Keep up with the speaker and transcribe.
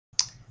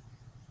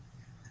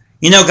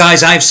You know,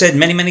 guys, I've said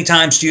many, many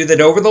times to you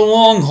that over the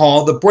long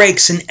haul, the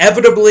breaks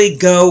inevitably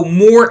go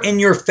more in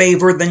your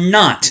favor than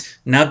not.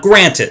 Now,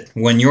 granted,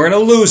 when you're in a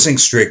losing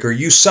streak or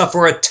you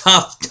suffer a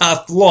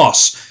tough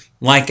loss,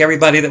 like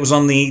everybody that was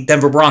on the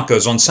Denver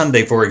Broncos on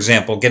Sunday, for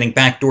example, getting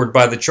backdoored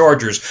by the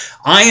Chargers,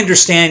 I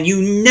understand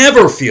you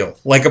never feel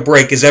like a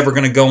break is ever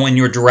going to go in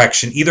your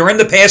direction, either in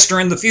the past or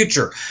in the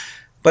future.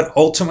 But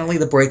ultimately,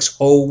 the breaks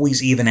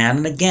always even out.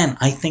 And again,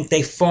 I think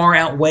they far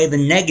outweigh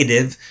the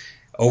negative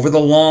over the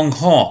long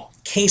haul.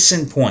 Case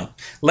in point,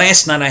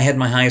 last night I had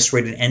my highest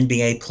rated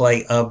NBA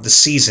play of the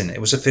season. It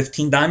was a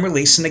 15-dime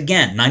release, and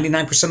again,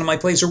 99% of my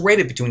plays are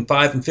rated between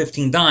 5 and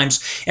 15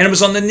 dimes, and it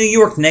was on the New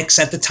York Knicks.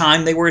 At the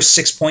time, they were a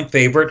 6-point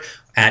favorite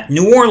at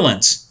New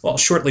Orleans. Well,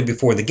 shortly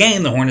before the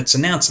game, the Hornets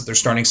announced that their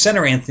starting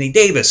center, Anthony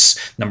Davis,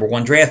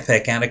 #1 draft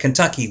pick out of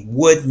Kentucky,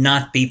 would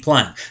not be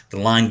playing. The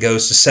line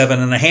goes to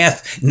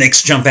 7.5.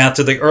 Knicks jump out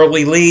to the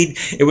early lead.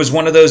 It was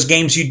one of those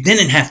games you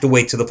didn't have to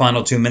wait to the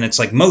final 2 minutes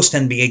like most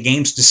NBA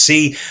games to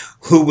see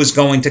who was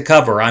going to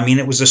cover. I mean,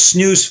 it was a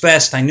snooze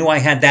fest. I knew I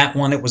had that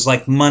one. It was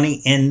like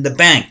money in the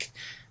bank.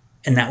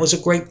 And that was a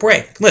great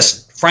break.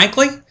 Listen,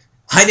 frankly,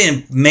 I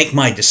didn't make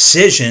my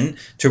decision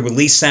to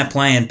release that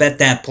play and bet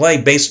that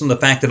play based on the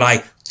fact that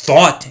I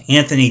thought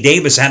Anthony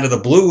Davis out of the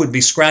blue would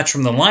be scratched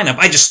from the lineup.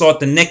 I just thought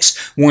the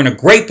Knicks were in a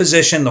great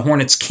position. The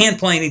Hornets can't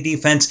play any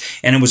defense,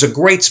 and it was a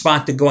great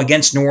spot to go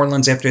against New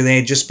Orleans after they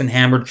had just been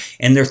hammered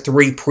in their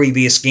 3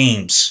 previous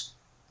games.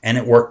 And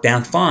it worked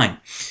out fine.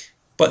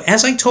 But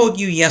as I told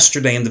you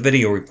yesterday in the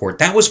video report,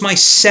 that was my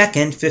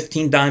second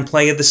 15-dime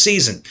play of the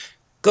season.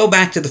 Go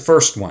back to the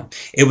first one.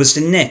 It was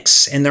the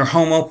Knicks in their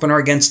home opener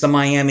against the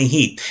Miami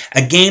Heat,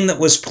 a game that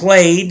was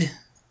played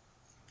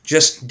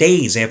just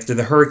days after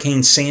the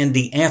Hurricane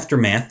Sandy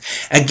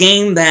aftermath, a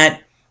game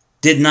that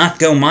did not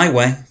go my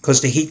way because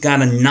the Heat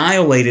got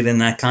annihilated in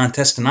that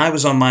contest and I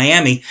was on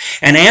Miami.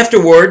 And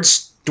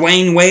afterwards,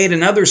 Dwayne Wade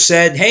and others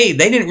said, hey,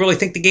 they didn't really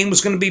think the game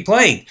was going to be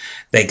played.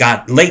 They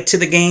got late to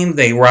the game.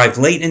 They arrived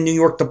late in New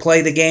York to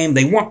play the game.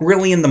 They weren't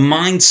really in the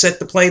mindset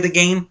to play the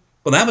game.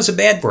 Well, that was a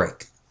bad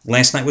break.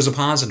 Last night was a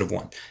positive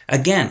one.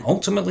 Again,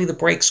 ultimately the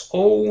breaks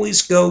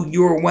always go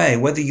your way,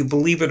 whether you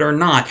believe it or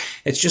not.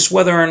 It's just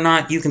whether or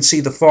not you can see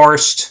the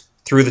forest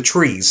through the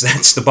trees.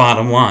 That's the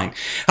bottom line.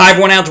 Hi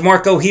everyone, Al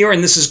DeMarco here,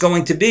 and this is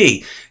going to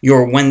be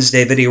your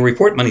Wednesday video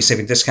report. Money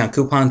saving discount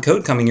coupon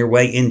code coming your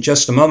way in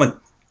just a moment.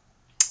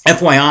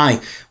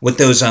 FYI, with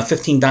those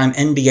 15-dime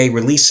NBA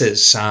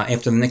releases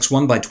after the Knicks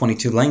won by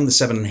 22, laying the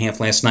 7.5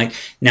 last night,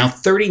 now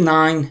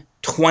 39,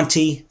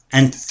 20,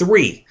 and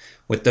 3.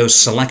 With those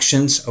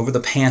selections over the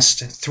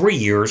past 3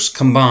 years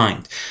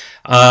combined.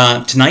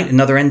 Tonight,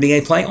 another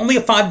NBA play, only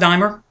a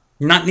 5-dimer,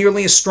 not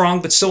nearly as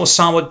strong, but still a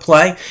solid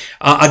play.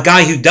 A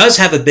guy who does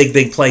have a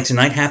big play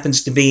tonight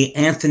happens to be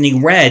Anthony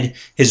Red,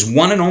 his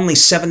one and only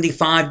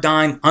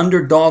 75-dime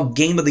underdog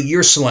game of the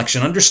year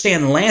selection.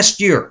 Understand,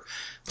 last year,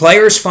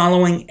 players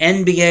following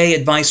NBA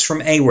advice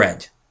from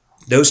A-Red,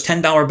 those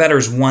 $10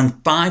 bettors won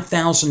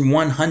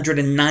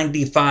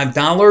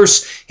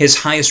 $5,195. His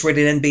highest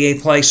rated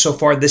NBA play so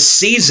far this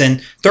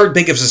season, third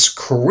biggest of his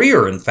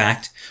career, in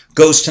fact,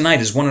 goes tonight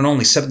as one and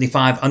only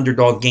 75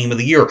 underdog game of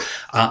the year.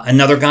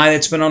 Another guy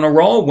that's been on a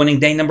roll, winning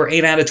day number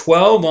 8 out of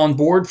 12 on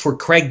board for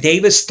Craig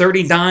Davis,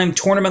 30-dime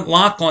tournament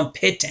lock on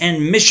Pitt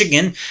and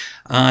Michigan.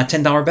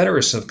 $10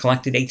 bettors have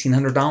collected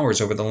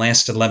 $1,800 over the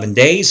last 11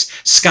 days.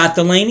 Scott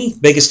Delaney,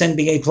 biggest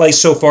NBA play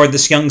so far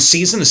this young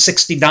season, a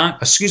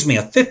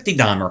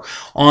 50-dimer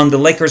on the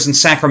Lakers in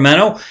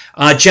Sacramento.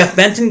 Jeff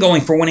Benton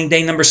going for winning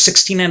day number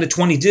 16 out of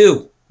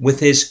 22 with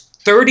his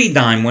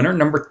 30-dime winner,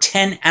 number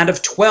 10 out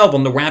of 12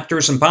 on the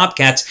Raptors and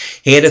Bobcats.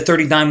 He had a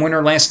 30-dime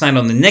winner last night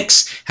on the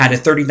Knicks, had a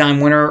 30-dime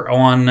winner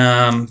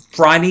on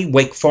Friday,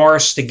 Wake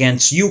Forest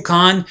against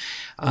UConn.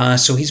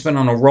 So he's been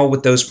on a roll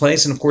with those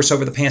plays. And, of course,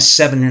 over the past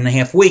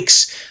 7.5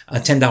 weeks,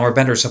 $10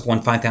 bettors have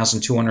won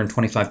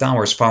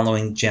 $5,225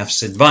 following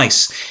Jeff's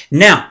advice.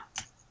 Now,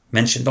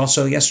 mentioned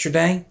also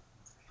yesterday,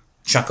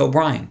 Chuck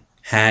O'Brien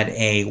had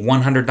a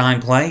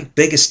 100-dime play,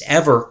 biggest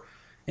ever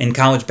in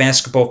college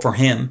basketball for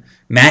him,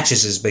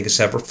 matches his biggest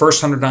ever.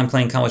 First 100-dime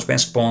play in college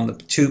basketball in the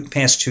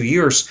past 2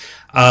 years.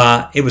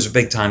 It was a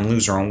big-time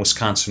loser on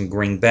Wisconsin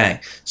Green Bay.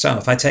 So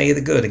if I tell you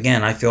the good,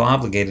 again, I feel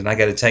obligated. I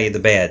got to tell you the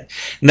bad.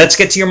 Let's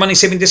get to your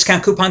money-saving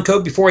discount coupon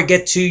code before I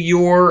get to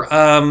your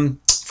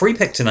free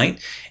pick tonight.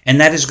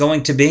 And that is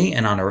going to be,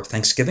 in honor of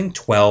Thanksgiving,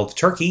 12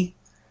 turkey.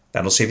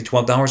 That'll save you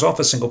 $12 off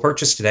a single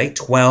purchase today.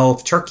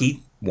 12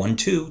 turkey.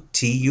 12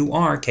 Turkey.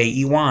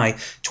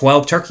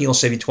 12 turkey will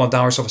save you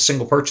 $12 off a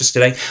single purchase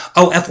today.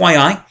 Oh,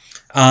 FYI,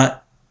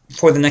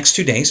 for the next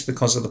 2 days,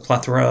 because of the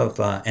plethora of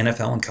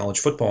NFL and college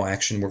football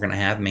action we're going to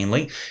have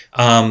mainly,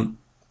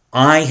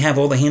 I have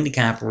all the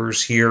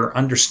handicappers here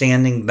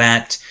understanding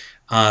that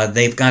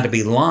they've got to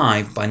be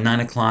live by 9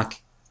 o'clock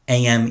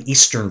a.m.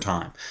 Eastern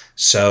Time.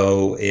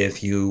 So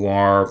if you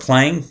are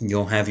playing,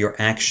 you'll have your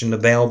action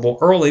available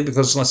early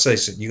because, let's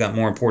face it, you got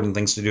more important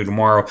things to do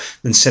tomorrow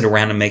than sit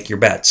around and make your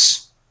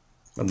bets.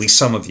 At least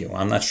some of you.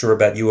 I'm not sure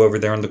about you over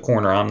there in the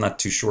corner. I'm not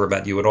too sure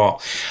about you at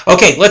all.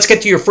 Okay, let's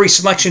get to your free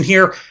selection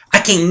here.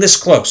 I came this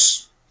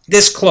close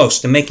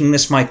to making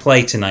this my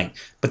play tonight.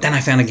 But then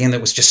I found a game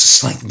that was just a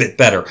slight bit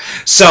better.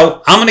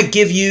 So I'm going to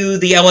give you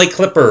the LA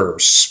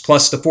Clippers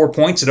plus the 4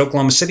 points at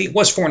Oklahoma City. It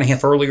was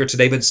 4.5 earlier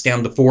today, but it's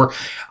down to 4.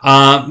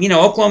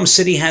 Oklahoma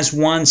City has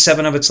won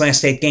 7 of its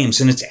last 8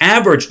 games, and it's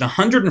averaged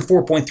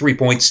 104.3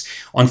 points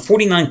on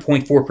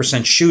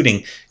 49.4%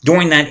 shooting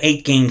during that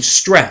 8-game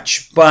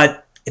stretch.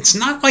 But it's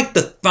not like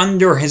the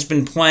Thunder has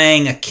been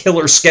playing a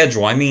killer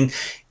schedule. I mean,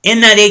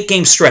 in that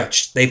 8-game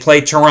stretch, they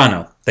played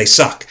Toronto. They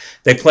suck.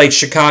 They played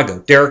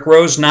Chicago. Derrick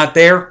Rose not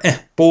there.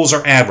 Bulls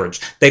are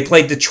average. They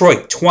played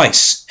Detroit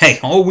twice. Hey,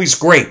 always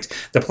great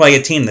to play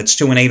a team that's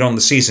 2-8 on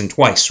the season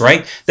twice,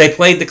 right? They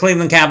played the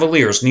Cleveland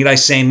Cavaliers. Need I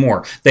say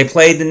more? They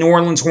played the New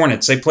Orleans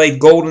Hornets. They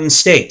played Golden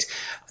State.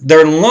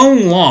 Their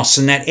lone loss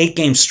in that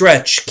 8-game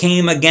stretch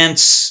came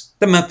against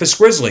the Memphis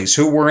Grizzlies,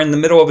 who were in the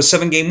middle of a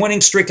 7-game winning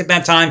streak at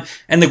that time,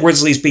 and the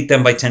Grizzlies beat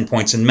them by 10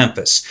 points in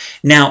Memphis.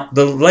 Now,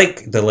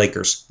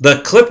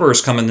 the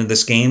Clippers come into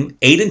this game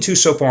 8-2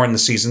 so far in the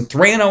season,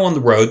 3-0 on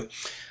the road.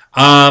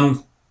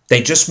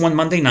 They just won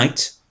Monday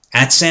night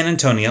at San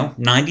Antonio,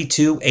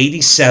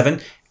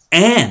 92-87,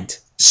 and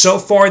so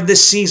far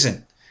this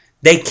season,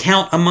 they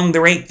count among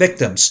their 8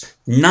 victims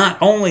not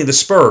only the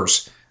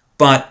Spurs,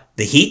 but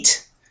the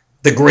Heat,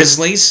 the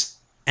Grizzlies,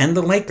 and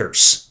the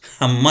Lakers.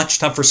 A much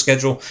tougher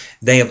schedule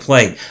they have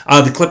played.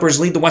 The Clippers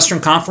lead the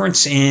Western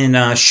Conference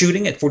in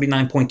shooting at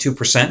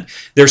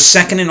 49.2%. They're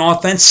second in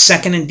offense,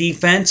 second in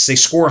defense. They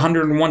score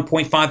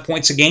 101.5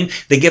 points a game.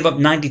 They give up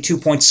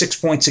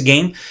 92.6 points a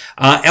game.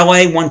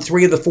 LA won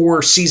 3 of the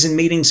 4 season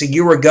meetings a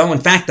year ago. In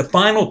fact, the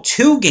final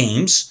 2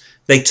 games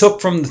they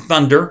took from the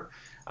Thunder,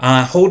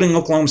 holding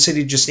Oklahoma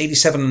City just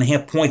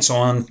 87.5 points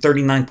on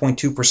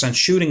 39.2%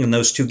 shooting in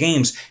those 2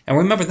 games. And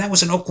remember, that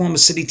was an Oklahoma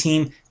City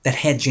team that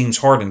had James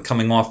Harden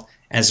coming off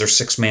as their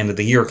 6th Man of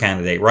the Year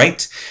candidate,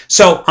 right?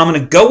 So I'm going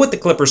to go with the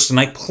Clippers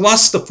tonight,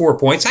 plus the 4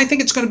 points. I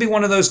think it's going to be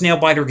one of those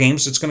nail-biter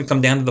games. It's going to come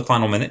down to the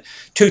final minute.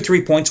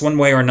 2-3 points one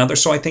way or another,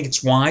 so I think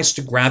it's wise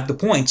to grab the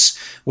points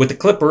with the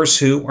Clippers,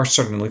 who are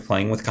certainly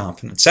playing with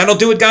confidence. That'll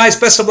do it, guys.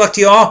 Best of luck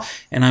to you all,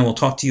 and I will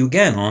talk to you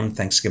again on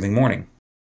Thanksgiving morning.